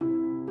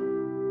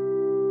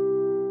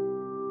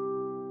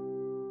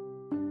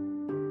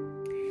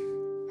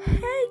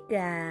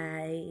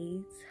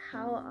guys,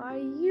 how are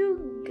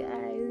you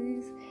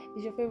guys?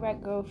 It's your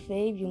favorite girl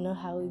Fave. You know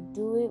how we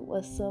do it.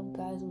 What's up,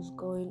 guys? What's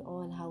going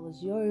on? How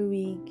was your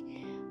week?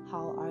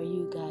 How are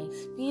you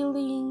guys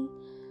feeling?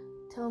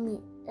 Tell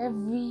me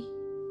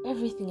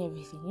everything.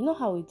 You know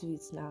how we do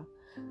it now.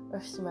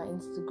 Rush to my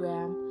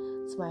Instagram,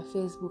 to my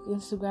Facebook.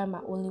 Instagram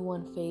at only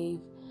one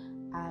Fave,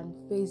 and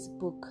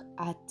Facebook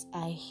at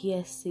I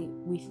Hear Say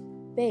with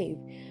Fave.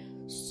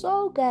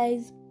 So,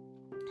 guys,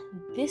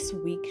 this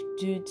week,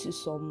 due to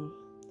some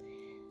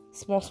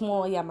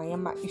small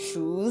yama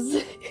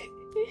issues,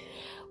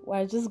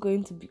 we're just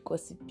going to be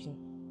gossiping.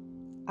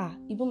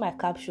 Even my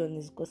caption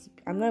is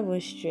gossiping. I'm not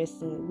even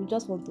stressing. We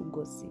just want to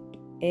gossip.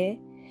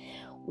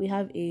 We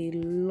have a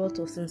lot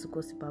of things to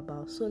gossip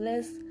about. So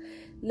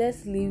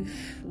let's leave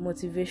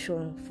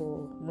motivation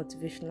for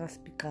motivational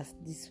speakers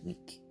this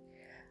week,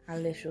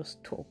 and let's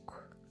just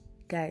talk.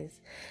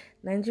 Guys,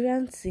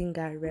 Nigerian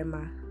singer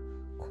Rema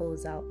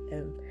called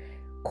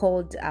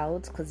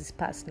out because it's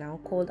past now,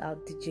 called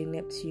out DJ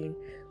Neptune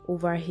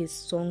over his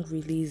song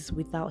release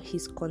without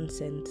his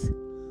consent.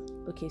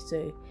 Okay,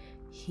 so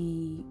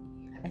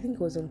I think it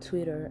was on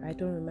Twitter, I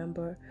don't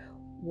remember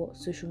what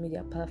social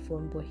media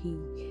platform, but he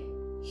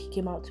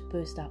came out to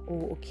post that,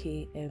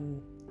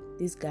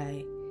 this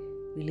guy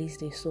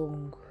released a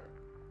song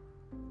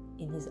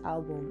in his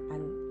album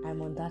and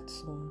I'm on that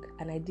song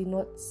and I did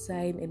not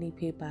sign any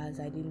papers,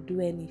 I didn't do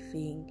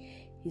anything,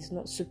 he's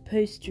not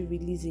supposed to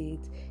release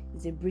it,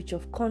 it's a breach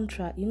of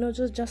contract,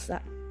 just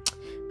that,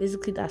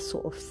 basically that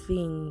sort of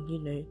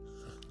thing,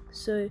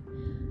 So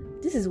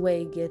this is where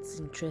it gets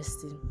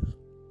interesting.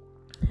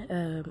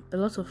 A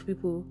lot of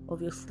people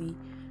obviously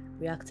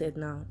reacted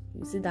now.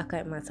 You see that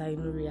kind of matter,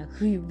 react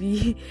will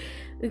be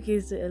okay.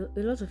 So a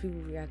lot of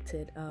people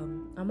reacted.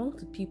 Among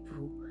the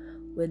people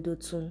were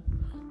Dotun.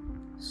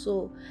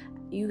 So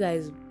you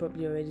guys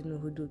probably already know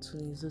who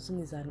Dotun is.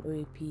 Dotun is an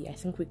OAP, I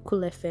think, with Cool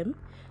FM,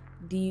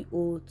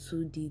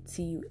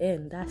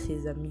 DOTUN. That's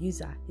his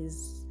user,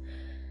 his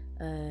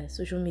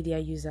social media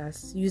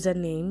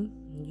username.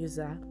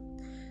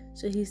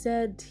 So he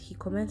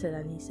commented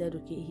and he said,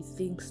 okay, he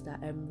thinks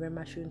that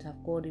Rema shouldn't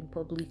have called him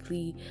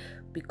publicly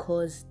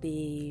because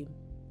they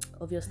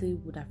obviously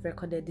would have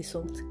recorded the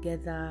song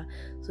together,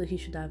 so he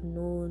should have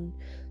known,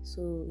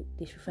 so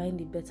they should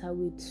find a better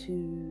way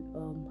to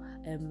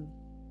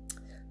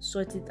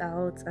sort it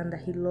out, and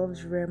that he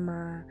loves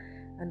Rema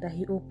and that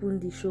he opened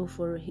the show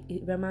for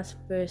Rema's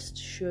first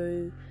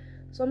show,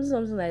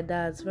 something like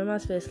that,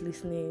 Rema's first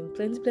listening,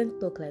 plenty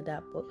talk like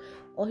that. But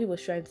all he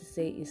was trying to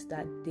say is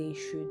that they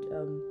should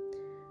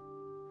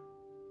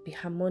be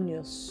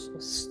harmonious, or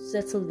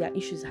settle their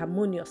issues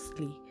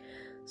harmoniously.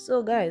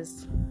 So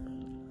guys,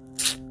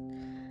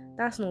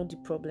 that's not the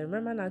problem.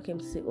 Rema now came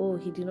to say,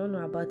 he did not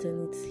know about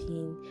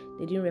anything,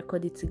 they didn't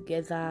record it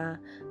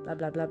together, blah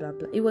blah blah blah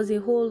blah. It was a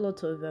whole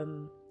lot of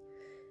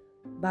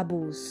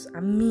babbles,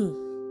 and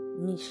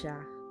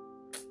Misha.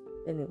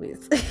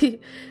 Anyways,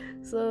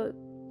 so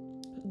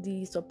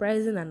the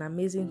surprising and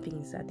amazing thing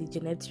is that the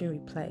DJ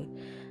replied,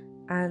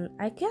 and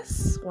I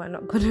guess we're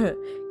not gonna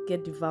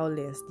get the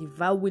violence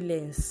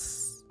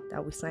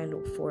that we signed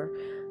up for,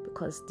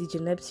 because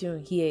DJ Neptune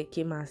here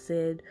came and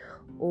said,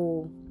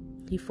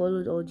 he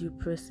followed all due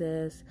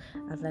process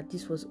and that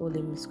this was all a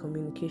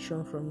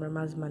miscommunication from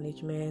Rema's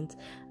management,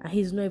 and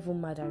he's not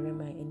even mad at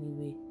Rema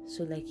anyway.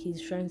 So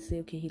he's trying to say,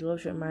 okay, he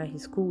loves Rema,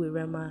 he's cool with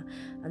Rema,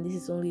 and this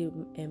is only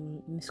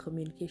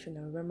miscommunication,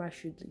 and Rema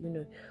should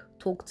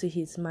talk to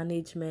his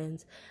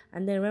management.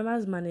 And then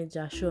Rema's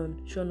manager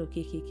Sean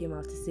Okeke came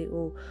out to say,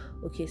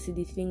 see,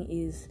 the thing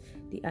is,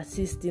 the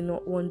artist did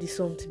not want the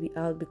song to be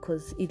out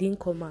because it didn't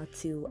come out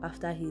till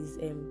after his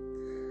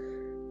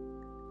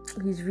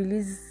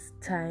release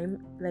time.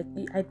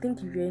 I think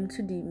if you're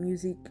into the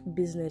music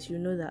business, you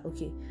know that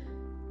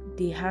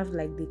they have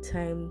the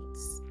time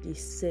they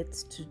set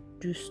to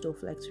do stuff,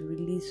 to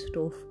release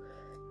stuff.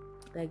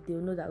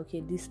 They'll know that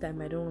this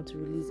time I don't want to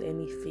release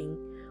anything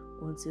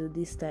until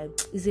this time.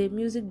 It's a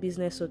music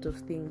business sort of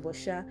thing. But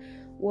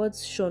what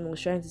Sean was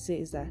trying to say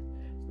is that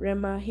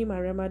him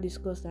and Rema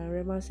discussed, and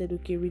Rema said,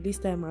 release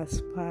time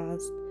has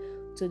passed,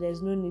 so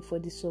there's no need for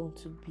this song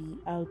to be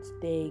out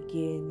there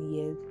again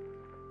yet.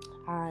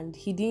 And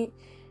he didn't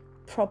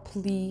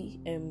properly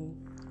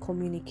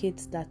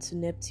communicate that to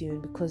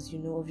Neptune because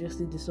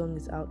obviously the song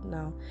is out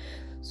now.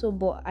 So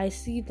but I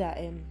see that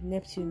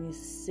Neptune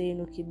is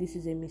saying, this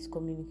is a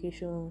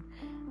miscommunication,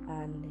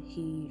 and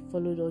he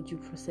followed all due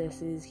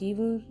processes. He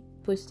even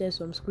posted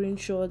some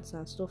screenshots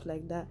and stuff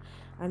like that,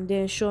 and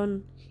then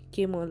Sean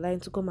came online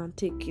to come and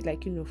take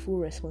full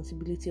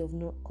responsibility of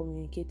not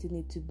communicating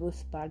it to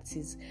both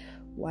parties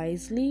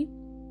wisely.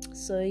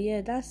 So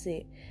yeah, that's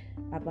it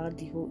about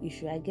the whole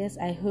issue. I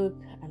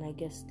hope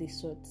they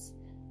sort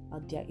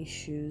out their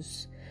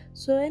issues.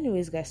 So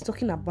anyways, guys,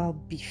 talking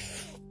about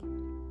beef,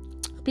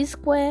 P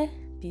Square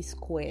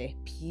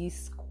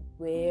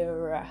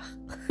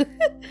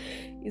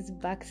is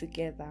back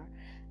together,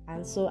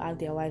 and so are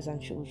their wives and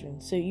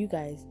children. So you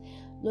guys,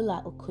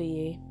 Lola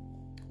Okoye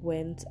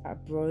went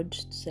abroad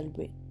to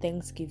celebrate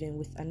Thanksgiving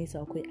with Anita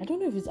Okoye. I don't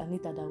know if it's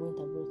Anita that went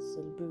abroad to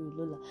celebrate with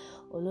Lola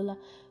or Lola.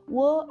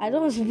 Well, I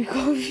don't want to be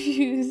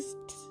confused.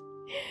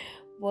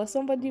 But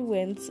somebody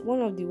went,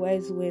 one of the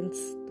wives went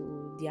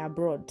to the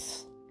abroad,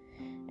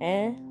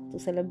 to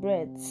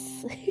celebrate,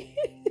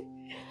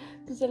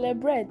 to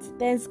celebrate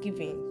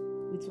Thanksgiving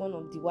with one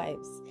of the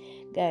wives.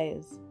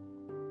 Guys,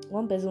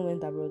 one person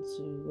went abroad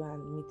to go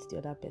and meet the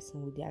other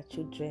person with their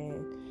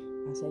children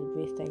and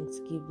celebrate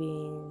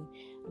Thanksgiving,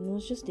 and it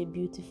was just a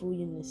beautiful,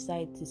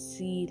 sight to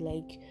see.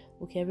 Like,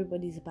 okay,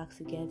 everybody's back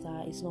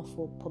together. It's not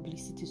for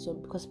publicity, so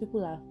because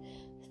people have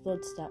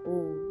thought that,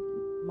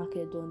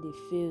 market don't they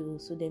fail,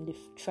 so then they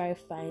try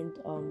find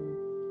a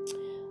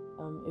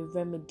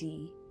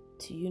remedy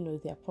to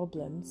their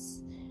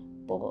problems.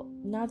 But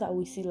now that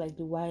we see like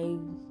the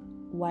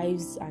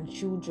wives and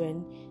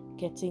children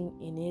getting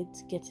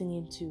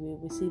into it,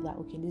 we see that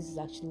okay, this is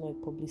actually not a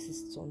publicity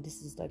stunt,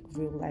 this is like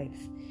real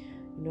life,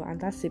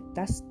 and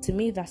that's to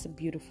me that's a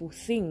beautiful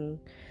thing.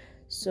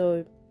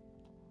 So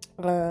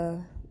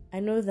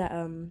I know that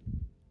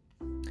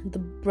the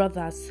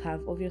brothers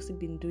have obviously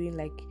been doing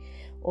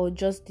or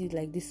just did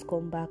this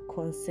comeback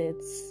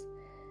concerts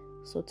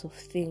sort of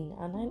thing,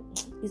 and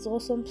it's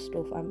awesome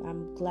stuff.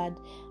 I'm glad.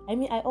 I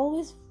mean, I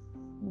always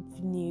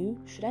knew,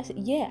 should I say,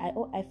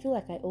 I feel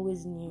like I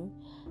always knew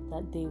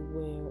that they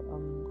were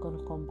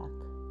gonna come back.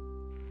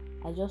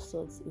 I just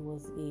thought it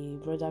was a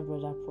brother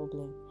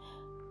problem.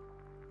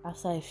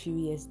 After a few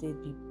years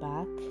they'd be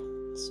back.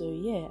 So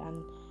yeah,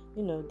 and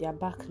they're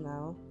back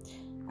now.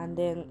 And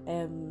then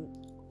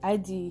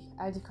ID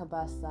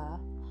Kabasa,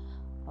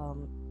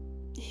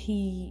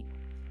 he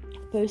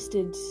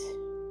posted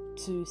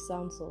to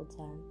Sound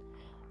Sultan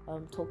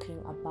talking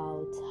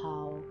about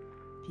how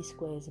P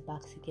Square is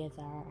back together,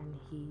 and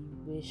he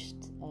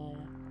wished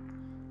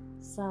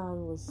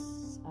Sound was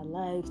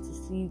alive to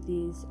see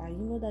this,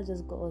 and that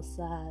just got us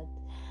sad.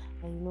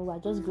 And we're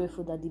just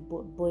grateful that the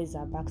boys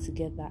are back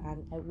together,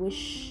 and I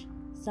wish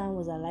Sound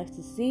was alive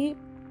to see it,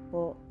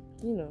 but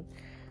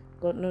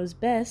God knows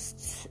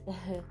best.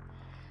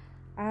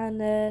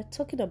 And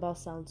talking about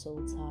Sound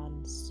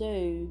Sultan,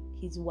 so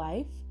his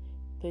wife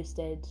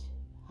posted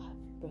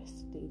happy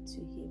birthday to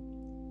him.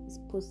 His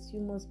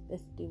posthumous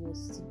birthday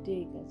was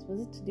today, guys.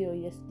 Was it today or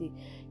yesterday?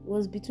 It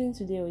was between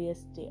today or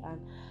yesterday,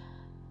 and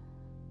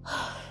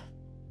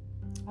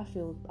I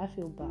feel bad. I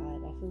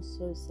feel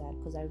so sad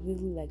because I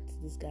really liked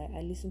this guy.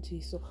 I listened to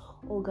his song.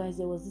 Oh, guys,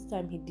 there was this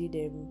time he did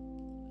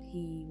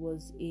he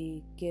was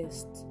a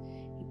guest.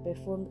 He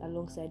performed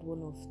alongside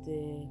one of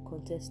the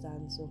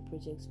contestants on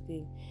Project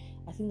Fame.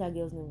 I think that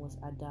girl's name was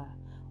Ada.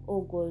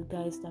 Oh god,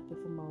 guys, that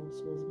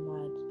performance was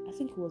mad. I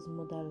think it was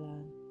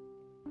Motherland.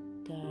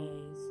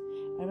 Guys,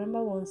 I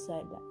remember one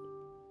side that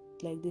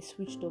they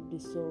switched up the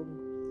song.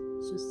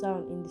 So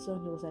Sound in the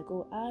song, he was like,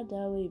 "Oh,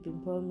 Ada, we've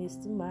been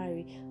promised to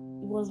marry."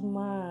 It was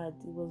mad.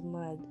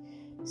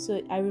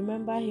 So I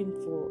remember him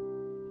for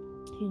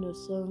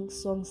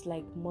songs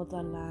like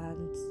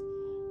Motherland,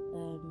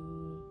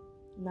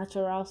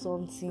 Natural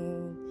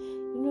Something,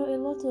 a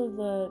lot of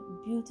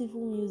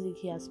beautiful music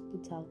he has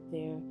put out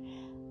there,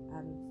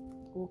 and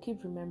we'll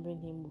keep remembering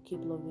him, we'll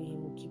keep loving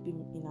him, we'll keep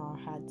him in our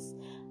hearts,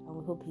 and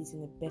we hope he's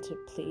in a better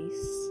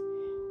place.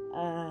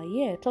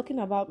 Talking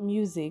about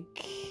music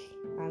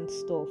and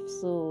stuff,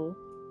 so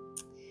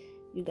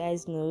you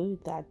guys know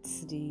that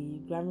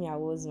the Grammy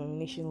Awards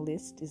nomination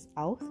list is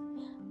out,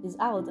 and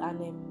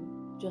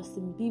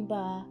Justin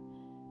Bieber,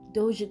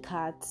 Doja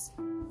Cat,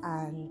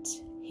 and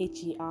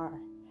HER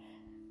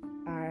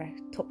are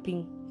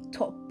topping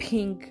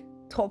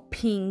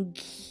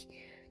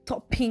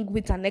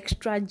with an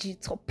extra G,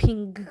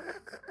 topping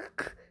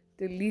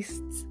the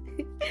list.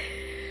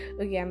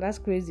 Okay, and that's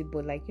crazy,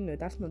 but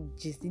that's not the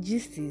gist. The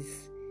gist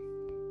is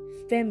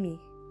Femi,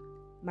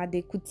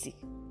 Madekuti,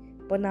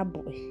 Burna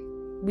Boy,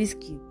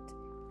 Wizkid,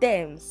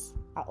 Tems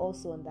are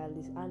also on that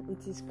list, and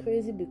it is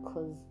crazy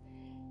because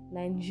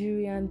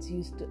Nigerians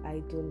used to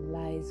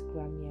idolize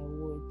Grammy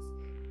Awards.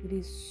 It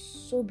is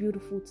so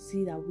beautiful to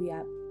see that we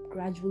are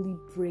gradually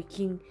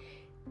breaking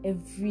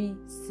every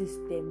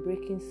system,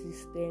 breaking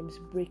systems,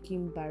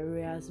 breaking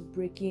barriers,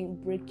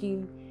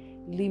 breaking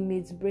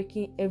limits,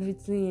 breaking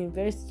everything. And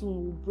very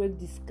soon we'll break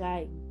the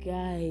sky,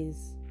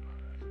 guys.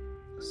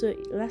 So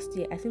last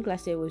year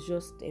was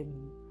just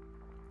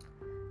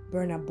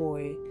Burna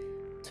Boy.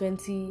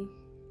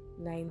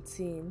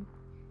 2019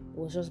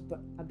 was just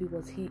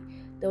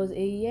there was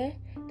a year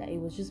that it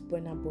was just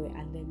Burna Boy,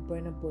 and then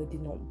Burna Boy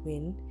did not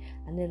win.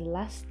 And then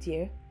last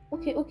year,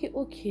 okay,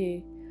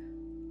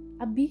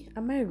 Abi,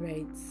 am I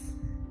right?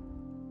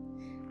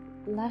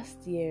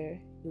 Last year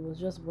it was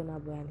just Burna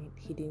Boy and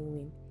he didn't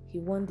win. He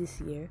won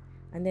this year,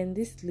 and then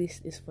this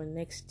list is for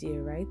next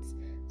year, right?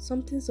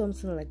 Something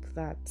like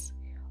that.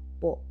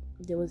 But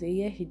there was a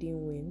year he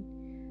didn't win,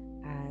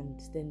 and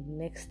then the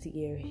next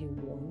year he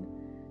won.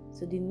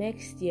 So the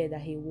next year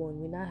that he won,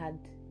 we now had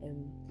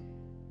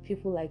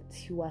people like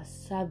Tiwa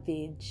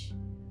Savage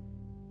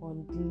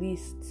on the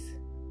list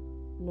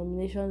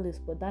nomination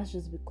list, but that's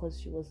just because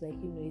she was like,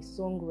 a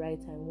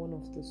songwriter in one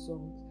of the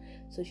songs.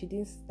 So she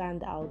didn't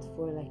stand out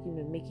for like,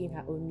 making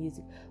her own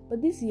music.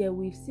 But this year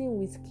we've seen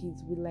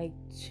Wizkid with like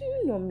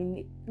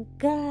 2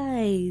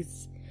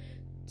 guys,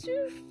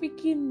 2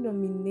 freaking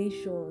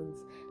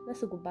nominations.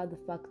 Let's talk about the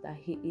fact that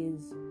he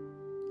is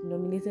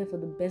nominated for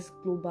the best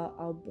global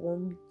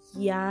album.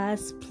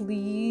 Yes,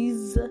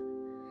 please.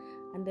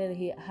 And then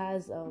he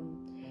has a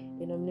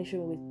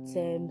nomination with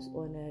Tems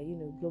on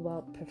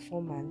global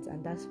performance,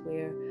 and that's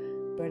where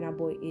Burna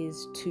Boy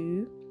is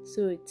too.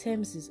 So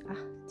Tems is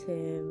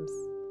Tems,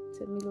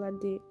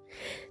 Temilade,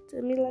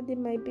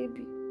 my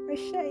baby, my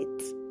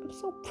shite. I'm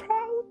so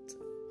proud,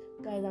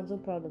 guys. I'm so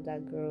proud of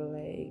that girl.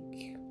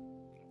 Like,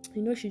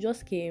 she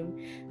just came,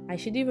 and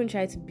she didn't even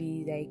try to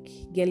be like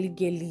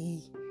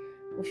girly,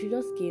 but she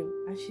just came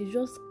and she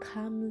just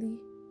calmly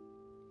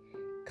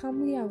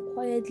and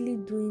quietly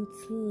doing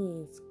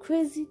things.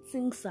 Crazy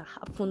things are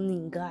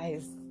happening,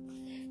 guys.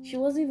 She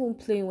wasn't even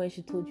playing when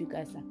she told you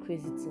guys that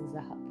crazy things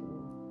are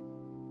happening.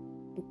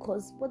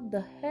 Because what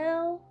the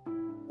hell?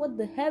 What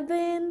the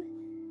heaven?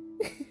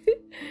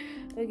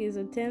 Okay,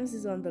 so Tems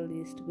is on the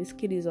list.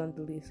 Wizkid is on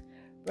the list.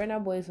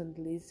 Burna Boy is on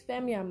the list.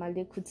 Femi and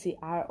Made Kuti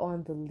are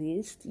on the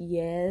list.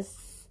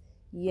 Yes,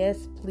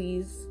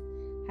 please.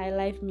 High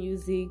life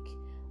music,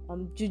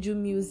 juju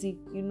music,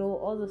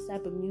 all those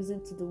type of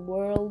music to the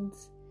world.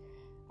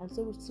 I'm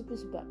so super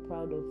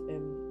proud of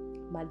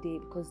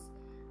Made, because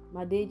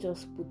Made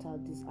just put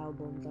out this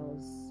album that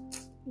was,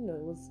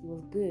 it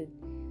was good.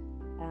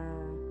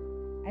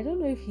 I don't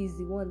know if he's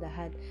the one that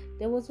had.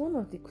 There was one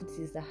of the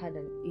Kutis that had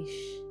an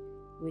ish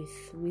with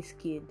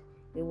Wizkid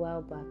a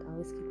while back,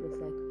 and Wizkid was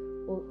like,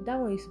 "Oh, that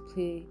one used to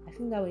play. I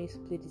think that one used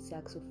to play the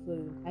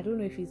saxophone. I don't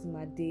know if it's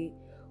Made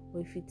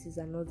or if it is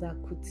another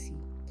Kuti,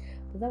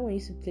 but that one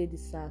used to play the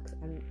sax."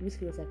 And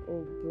Wizkid was like,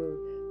 "Oh,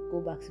 bro,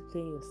 go back to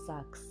playing your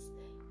sax.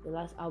 The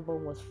last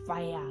album was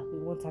fire. We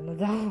want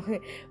another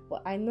one."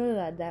 But I know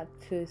that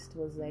post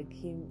was like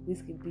him,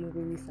 Wizkid, being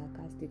really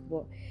sarcastic.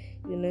 But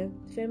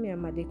Femi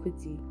and Made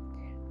Kuti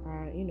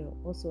are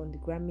also on the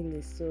Grammy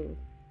list. So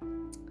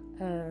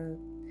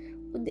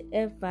what the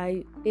F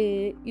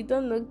you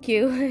don't know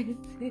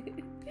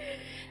KYC.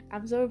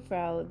 I'm so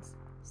proud,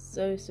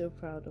 so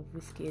proud of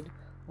Wizkid,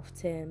 of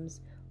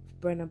Tems,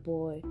 of Burna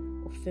Boy,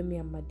 of Femi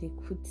and Made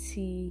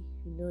Kuti.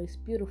 It's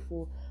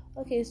beautiful.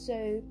 Okay,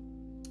 so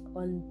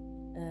on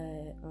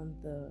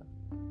the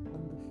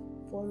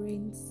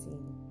foreign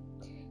scene,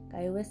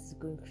 Kanye West is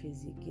going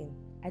crazy again.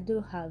 I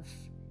don't have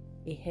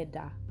a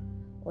header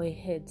or a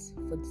head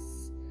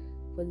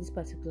for this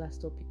particular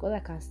topic. All I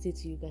can say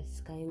to you guys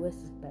is Kanye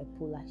West is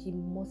bipolar. He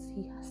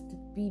has to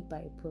be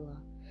bipolar,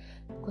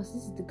 because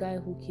this is the guy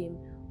who came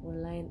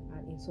online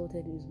and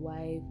insulted his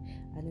wife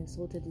and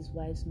insulted his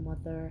wife's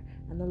mother,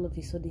 and all of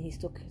a sudden he's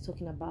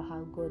talking about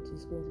how God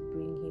is going to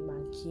bring him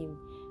and Kim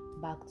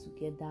back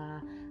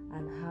together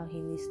and how he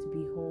needs to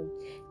be home.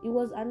 It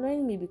was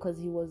annoying me because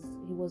he was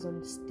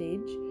on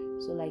stage,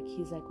 so like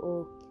he's like,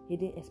 oh, he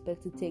didn't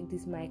expect to take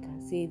this mic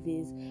and say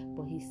this,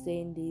 but he's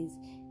saying this.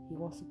 He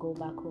wants to go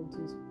back home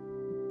to his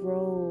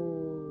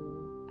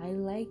bro. I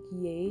like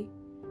Ye,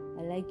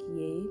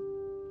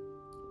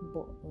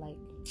 but like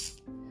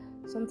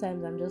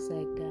sometimes I'm just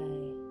like,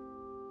 guy,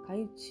 can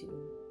you chill,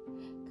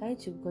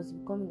 because it's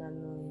becoming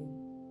annoying.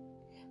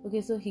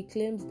 Okay, so he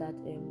claims that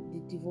the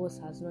divorce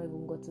has not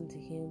even gotten to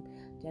him.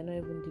 They are not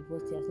even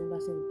divorced. He has never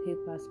seen the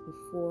papers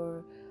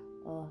before.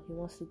 He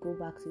wants to go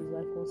back to his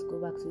wife. He wants to go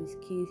back to his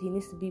kids. He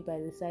needs to be by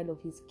the side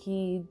of his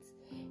kids.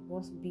 He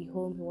wants to be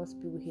home. He wants to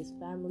be with his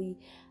family.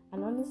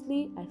 And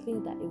honestly, I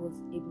think that it was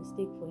a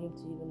mistake for him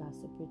to even have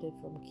separated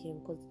from Kim,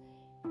 because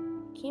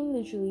Kim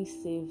literally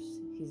saved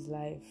his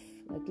life.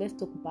 Like, let's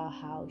talk about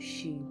how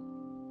she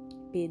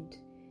paid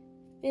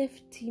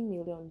 $50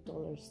 million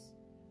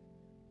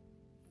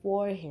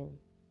for him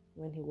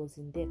when he was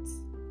in debt,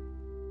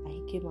 and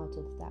he came out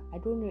of that. I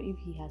don't know if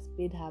he has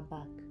paid her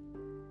back.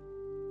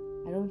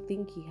 I don't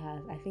think he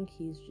has. I think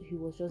he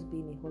was just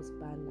being a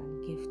husband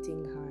and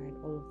gifting her and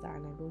all of that,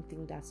 and I don't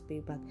think that's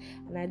payback.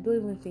 And I don't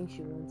even think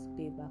she wants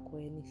payback or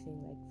anything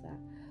like that.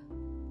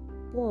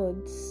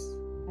 But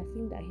I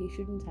think that he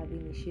shouldn't have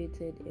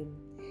initiated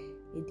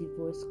a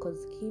divorce,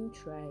 because Kim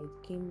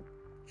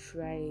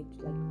tried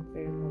like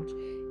very much.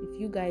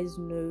 If you guys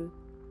know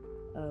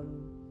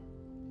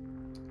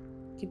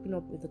Keeping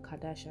Up with the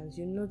Kardashians,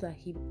 you know that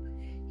he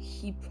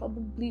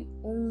probably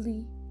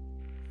only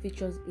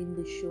features in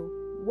the show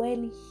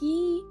when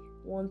he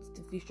wants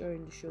to feature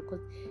in the show,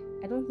 because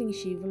I don't think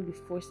she even be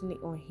forcing it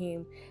on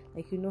him.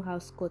 Like, how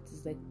Scott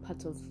is like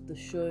part of the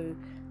show,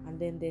 and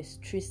then there's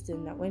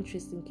Tristan, that when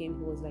Tristan came,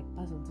 he was like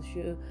part of the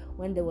show.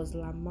 When there was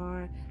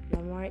Lamar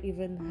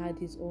even had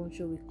his own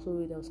show with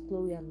Chloe. There was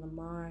Chloe and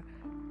Lamar.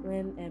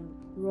 When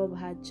Rob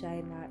had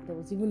China, there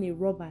was even a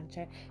Rob and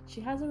China. She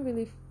hasn't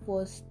really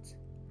forced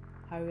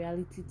her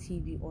reality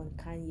TV on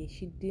Kanye.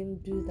 She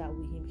didn't do that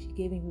with him. She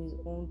gave him his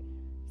own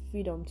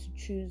freedom to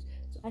choose.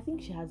 So I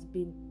think she has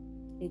been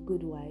a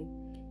good wife.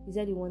 He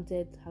said he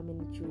wanted how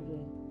many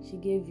children? She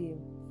gave him.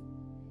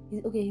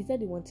 He said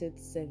he wanted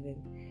 7,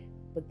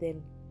 But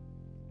then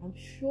I'm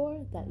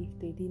sure that if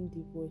they didn't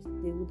divorce,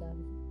 they would have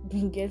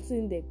been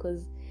getting there,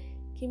 because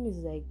Kim is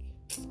like,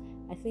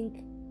 I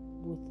think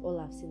with all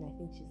I've seen, I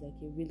think she's like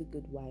a really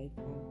good wife,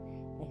 and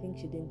I think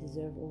she didn't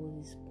deserve all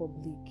this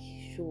public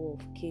show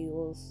of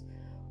chaos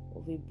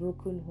of a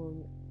broken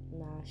home.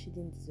 Nah, she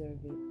didn't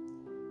deserve it.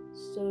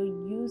 So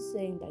you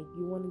saying that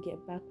you want to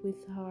get back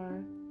with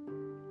her,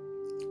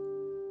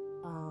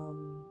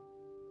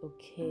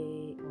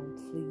 okay,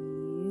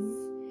 please.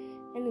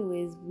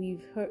 Anyways,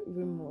 we've heard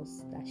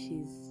rumors that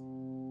she's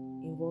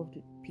involved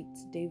with Pete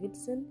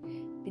Davidson.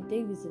 Pete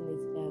Davidson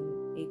is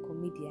a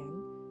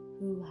comedian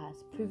who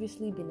has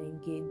previously been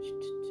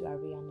engaged to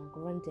Ariana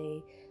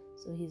Grande,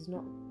 so he's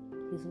not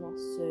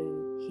so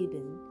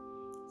hidden.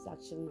 He's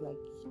actually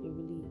like a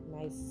really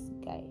nice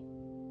guy.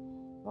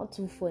 Not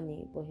too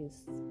funny, but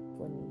he's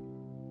funny.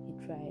 He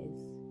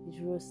tries. His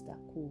roasts are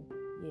cool.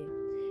 Yeah.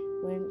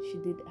 When she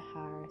did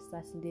her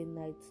Saturday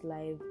Night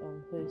Live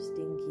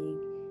hosting gig,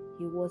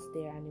 he was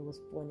there and it was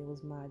fun. It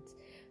was mad.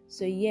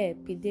 So yeah,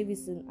 Pete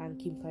Davidson and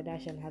Kim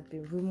Kardashian have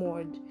been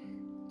rumored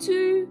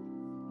to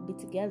be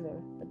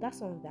together, but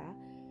that's not that.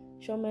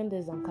 Shawn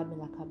Mendes and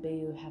Camila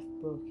Cabello have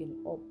broken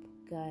up,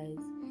 guys.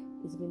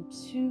 It's been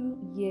 2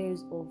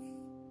 years of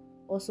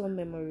awesome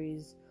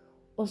memories,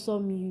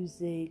 awesome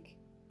music,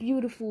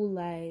 beautiful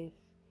life,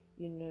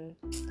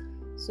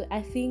 So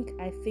I think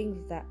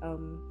that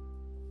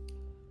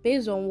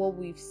based on what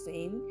we've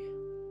seen,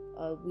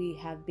 we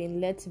have been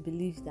led to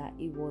believe that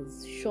it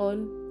was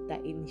Shawn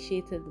that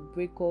initiated the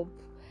breakup,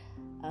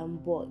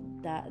 but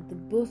that the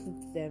both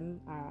of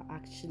them are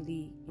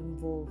actually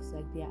involved.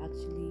 Like they are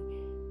actually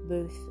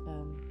both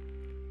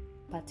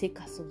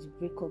partakers of the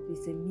breakup.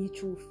 It's a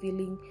mutual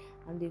feeling,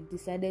 and they've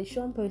decided.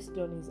 Shawn posted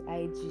on his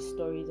IG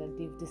story that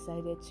they've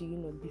decided to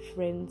be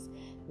friends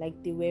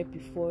like they were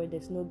before.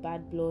 There's no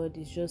bad blood.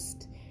 It's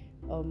just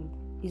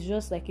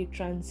like a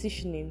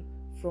transitioning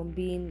from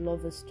being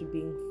lovers to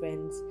being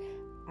friends.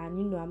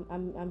 And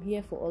I'm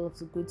here for all of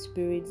the good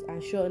spirits.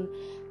 And Shawn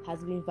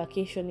has been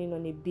vacationing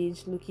on a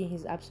beach, looking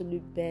his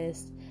absolute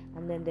best.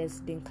 And then there's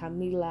been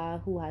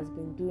Camila, who has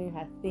been doing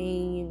her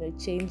thing,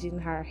 changing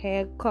her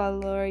hair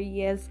color.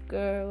 Yes,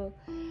 girl.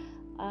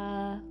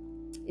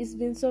 It's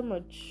been so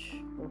much.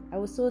 I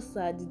was so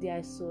sad the day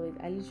I saw it.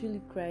 I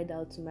literally cried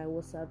out to my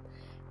WhatsApp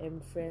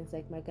friends,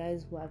 like my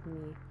guys who have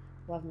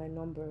my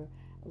number.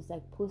 I was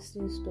like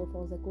posting stuff. I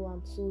was like, oh,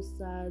 I'm so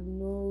sad.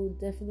 No,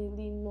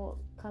 definitely not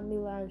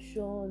Camila and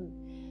Shawn.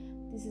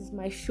 This is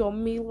my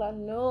Shawmila.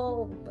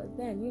 No. But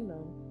then,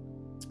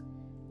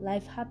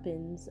 life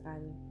happens,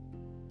 and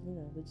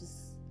we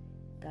just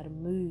gotta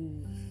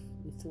move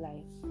with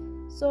life.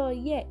 So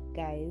yeah,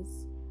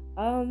 guys.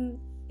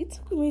 It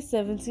took me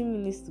 17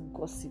 minutes to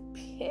gossip.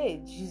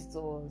 Hey,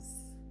 Jesus.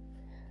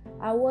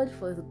 Award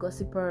for the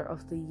gossiper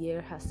of the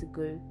year has to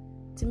go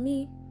to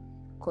me,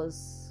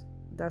 because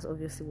that's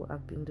obviously what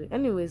I've been doing.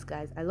 Anyways,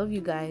 guys, I love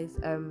you guys.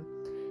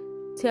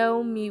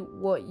 Tell me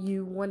what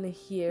you want to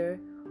hear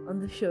on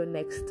the show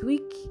next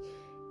week.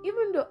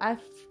 Even though I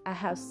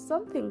have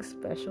something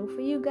special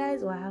for you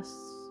guys, or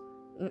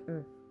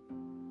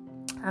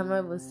I'm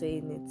not even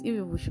saying it. If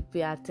people should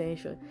pay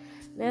attention,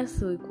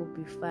 next week will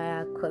be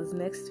fire, because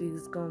next week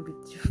is gonna be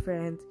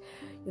different.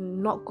 You're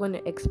not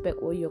gonna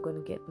expect what you're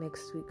gonna get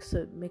next week.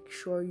 So make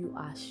sure you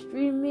are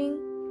streaming.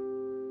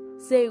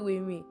 Say it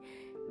with me.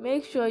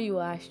 Make sure you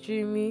are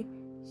streaming,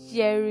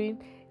 sharing,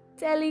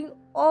 telling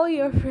all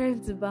your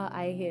friends about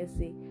I Hear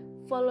Say,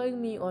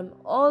 following me on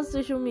all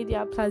social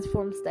media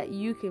platforms that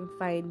you can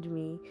find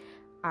me,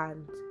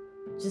 and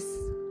just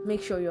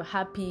make sure you're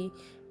happy,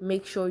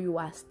 make sure you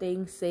are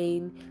staying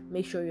sane,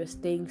 make sure you're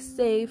staying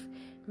safe,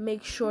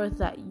 make sure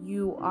that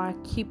you are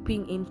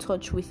keeping in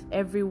touch with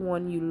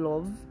everyone you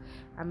love,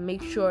 and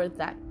make sure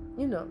that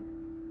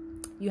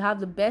you have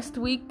the best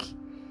week,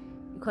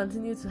 you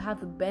continue to have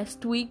the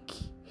best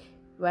week.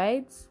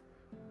 Right?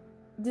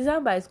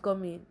 December is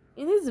coming.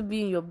 You need to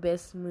be in your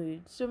best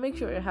mood. So make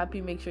sure you're happy.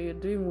 Make sure you're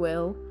doing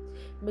well.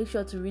 Make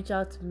sure to reach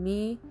out to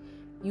me.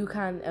 You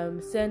can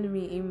send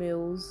me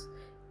emails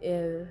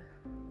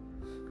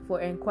for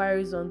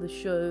inquiries on the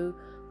show,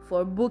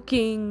 for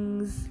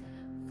bookings,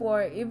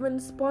 for even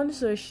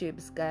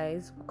sponsorships,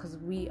 guys, because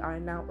we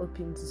are now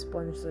open to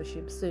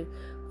sponsorships. So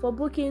for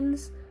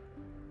bookings,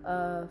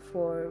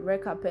 for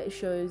red carpet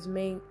shows,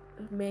 main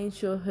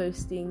show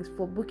hostings,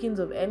 for bookings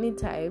of any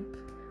type,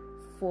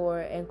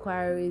 for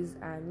inquiries,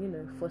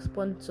 and for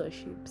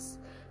sponsorships,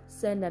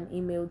 send an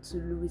email to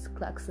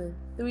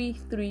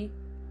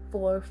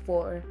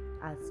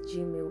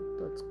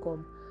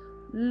louisclarkson3344@gmail.com.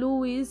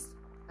 Louis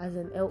as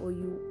in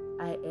Louis,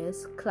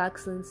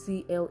 Clarkson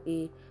CLARKSON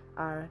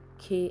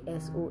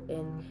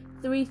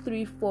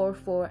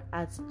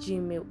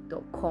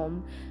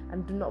 3344@gmail.com.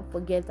 And do not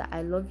forget that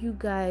I love you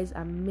guys,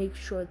 and make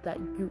sure that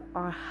you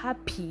are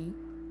happy.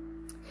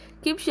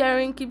 Keep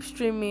sharing, keep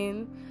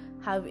streaming.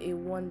 Have a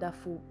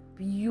wonderful,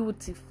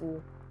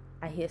 beautiful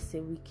I Hear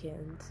Say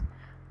weekend.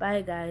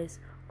 Bye guys,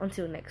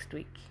 until next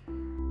week.